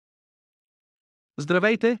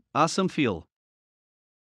Здравейте, аз съм Фил.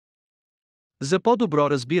 За по-добро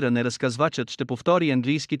разбиране разказвачът ще повтори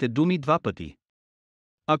английските думи 2 пъти.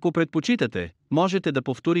 Ако предпочитате, можете да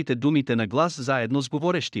повторите думите на глас заедно с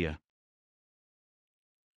говорещия.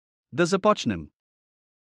 Да започнем.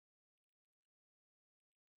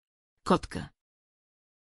 Котка.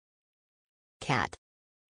 Cat.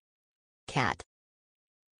 Cat.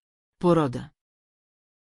 Порода.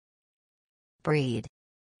 Breed.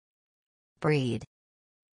 Breed.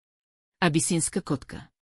 Абисинска котка.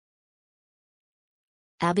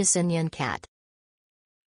 Abyssinian cat.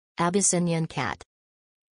 Abyssinian cat.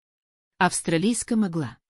 Австралийска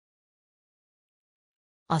мъгла.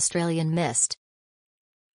 Australian mist.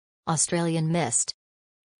 Australian mist.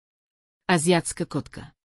 Азиатска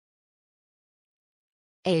котка.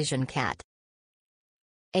 Asian cat.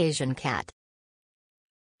 Asian cat.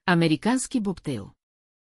 Американски бобтейл.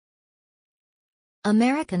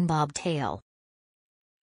 American bobtail.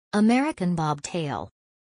 American bobtail.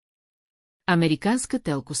 Американска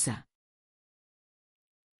телкоса.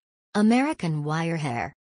 American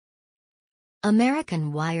wirehair.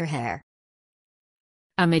 American wirehair.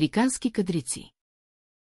 Американски кадрици.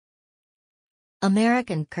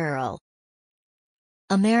 American curl.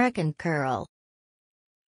 American curl.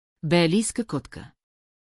 Беалийска котка.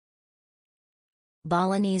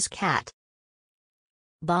 Balinese cat.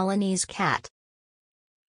 Balinese cat.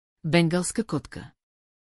 Бенгалска котка.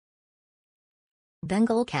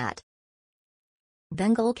 Bengal cat.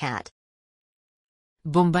 Bengal cat.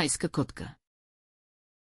 Бомбайска котка.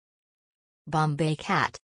 Bombay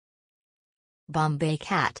cat. Bombay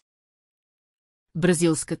cat.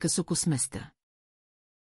 Бразилска късокосместа.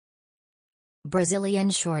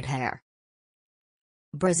 Brazilian shorthair.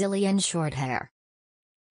 Brazilian shorthair.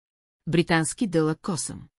 Британски дълъг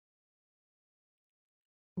косъм.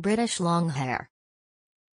 British longhair.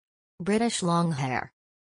 British longhair.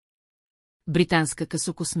 Британска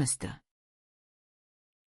късокосместа.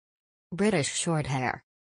 British shorthair.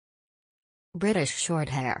 British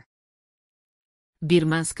shorthair.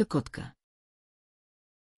 Бирманска котка.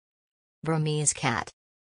 Burmese cat.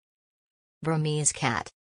 Burmese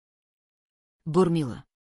cat. Бурмила.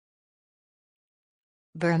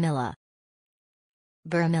 Burmilla.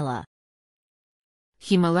 Burmilla.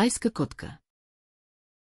 Хималайска котка.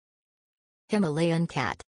 Himalayan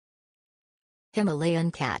cat.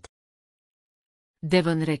 Himalayan cat.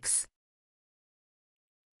 Девън рекс.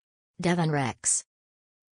 Devon rex.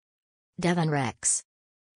 Devon rex.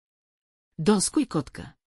 Донской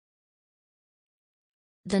котка.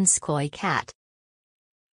 Donskoy cat.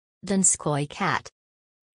 Donskoy cat.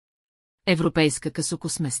 Европейска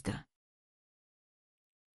късокосместа.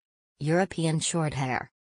 European shorthair.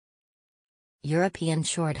 European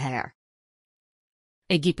shorthair.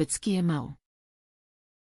 Египетски емал.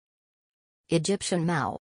 Egyptian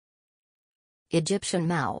mouse. Egyptian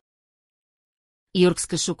mouse.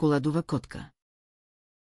 Йоркска шоколадова котка.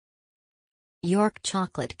 York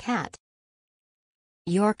chocolate cat.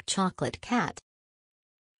 York chocolate cat.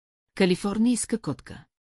 Калифорнийска котка.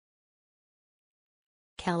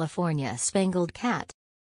 California spangled cat.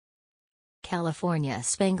 California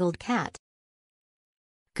spangled cat.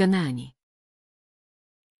 Канаани.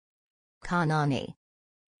 Kanani.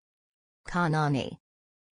 Kanani.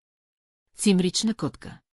 Цимрична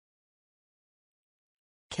котка.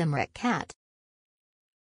 Kimrick cat.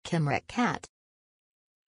 Kimrick cat.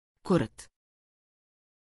 Курът.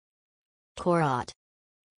 Korot.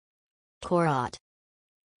 Korot.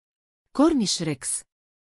 Корниш рекс.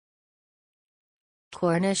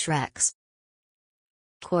 Cornish rex.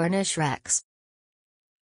 Cornish rex.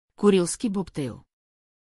 Курилски бобтейл.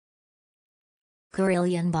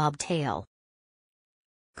 Karelian bobtail.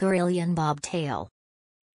 Karelian bobtail.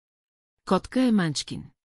 Котка е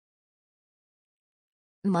манчкин.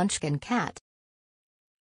 Munchkin cat.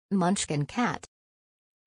 Munchkin cat.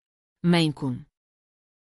 Мейнкун.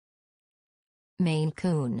 Maine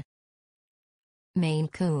coon. Maine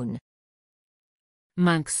coon.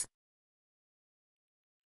 Манкс.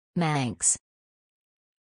 Manx.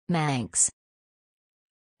 Manx.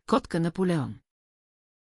 Котка Наполеон.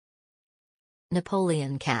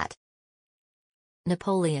 Napoleon cat.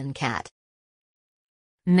 Napoleon cat.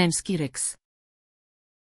 Немски рекс.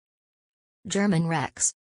 German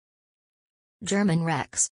rex. German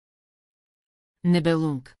rex.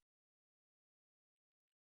 Небелунг.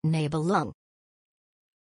 Nabelung.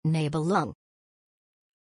 Nabelung.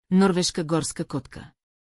 Норвежка горска котка.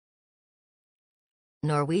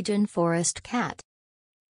 Norwegian forest cat.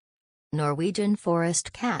 Norwegian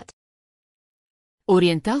forest cat.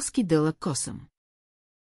 Ориенталски дълъг косъм.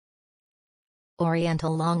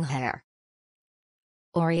 Oriental longhair.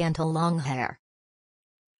 Oriental longhair.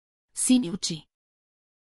 Сини очи.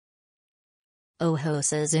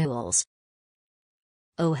 Ojos azules.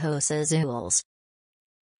 Ojos azules.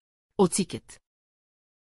 Оцикет.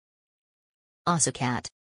 Ossicat.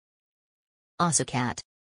 Ossicat.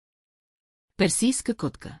 Персийска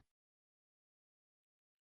котка.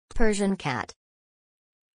 Persian cat.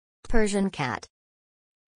 Persian cat.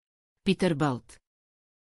 Питербалт.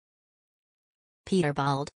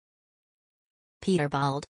 Peterbald.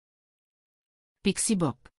 Peterbald. Пикси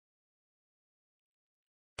Боб.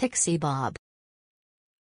 Pixie bob.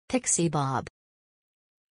 Pixie bob.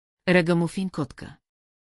 Рагамуфин котка.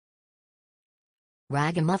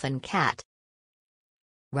 Ragamuffin cat.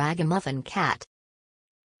 Ragamuffin cat.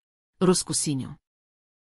 Руско синьо.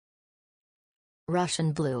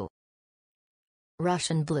 Russian blue.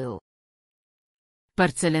 Russian blue.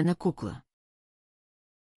 Парцелена кукла.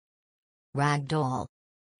 Ragdoll.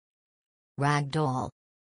 Ragdoll.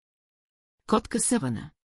 Котка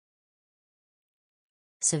савана.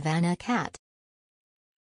 Savannah cat.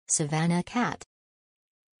 Savannah cat.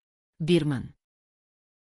 Бирман.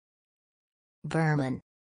 Burman.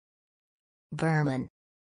 Burman.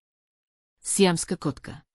 Сиамска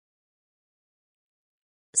котка.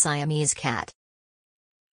 Siamese cat.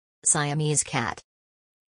 Siamese cat.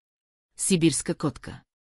 Сибирска котка.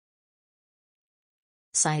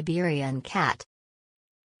 Siberian cat.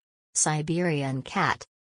 Siberian cat.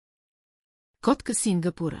 Котка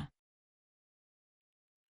Сингапура.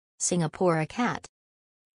 Singapore cat.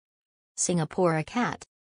 Singapore cat.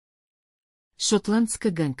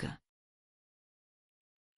 Шотландска гънка.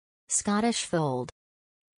 Scottish fold.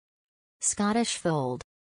 Scottish fold.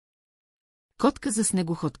 Котка за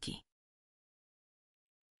снегоходки.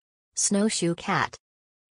 Snowshoe cat.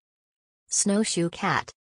 Snowshoe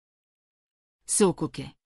cat.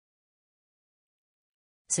 Силкоке.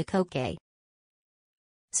 Sikoke.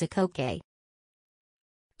 Sikoke.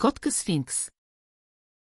 Котка сфинкс.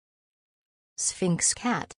 Sphinx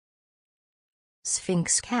cat.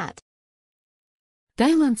 Sphinx cat.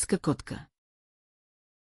 Тайландска котка.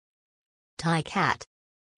 Thai cat.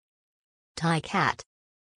 Thai cat.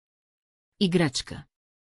 Играчка.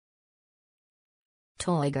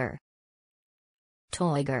 Toiger.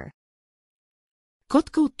 Toiger.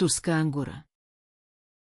 Котка от турска ангора.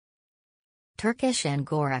 Turkish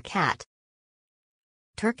Angora cat.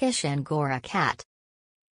 Turkish Angora cat.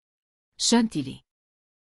 Шантили.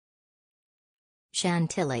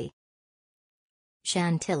 Chantilly.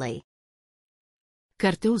 Chantilly.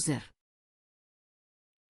 Картеузер.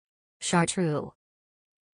 Chartreux.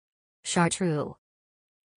 Chartreux.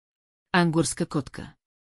 Ангорска котка.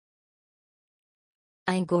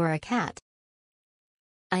 Angora cat.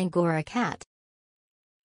 Angora cat.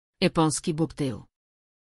 Японски бобтейл.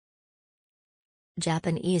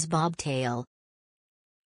 Japanese bobtail.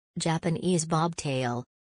 Japanese bobtail.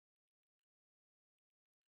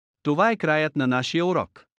 Това е краят на нашия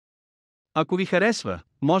урок. Ако ви харесва,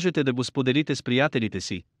 можете да го споделите с приятелите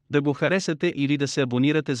си, да го харесате или да се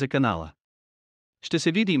абонирате за канала. Ще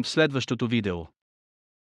се видим в следващото видео.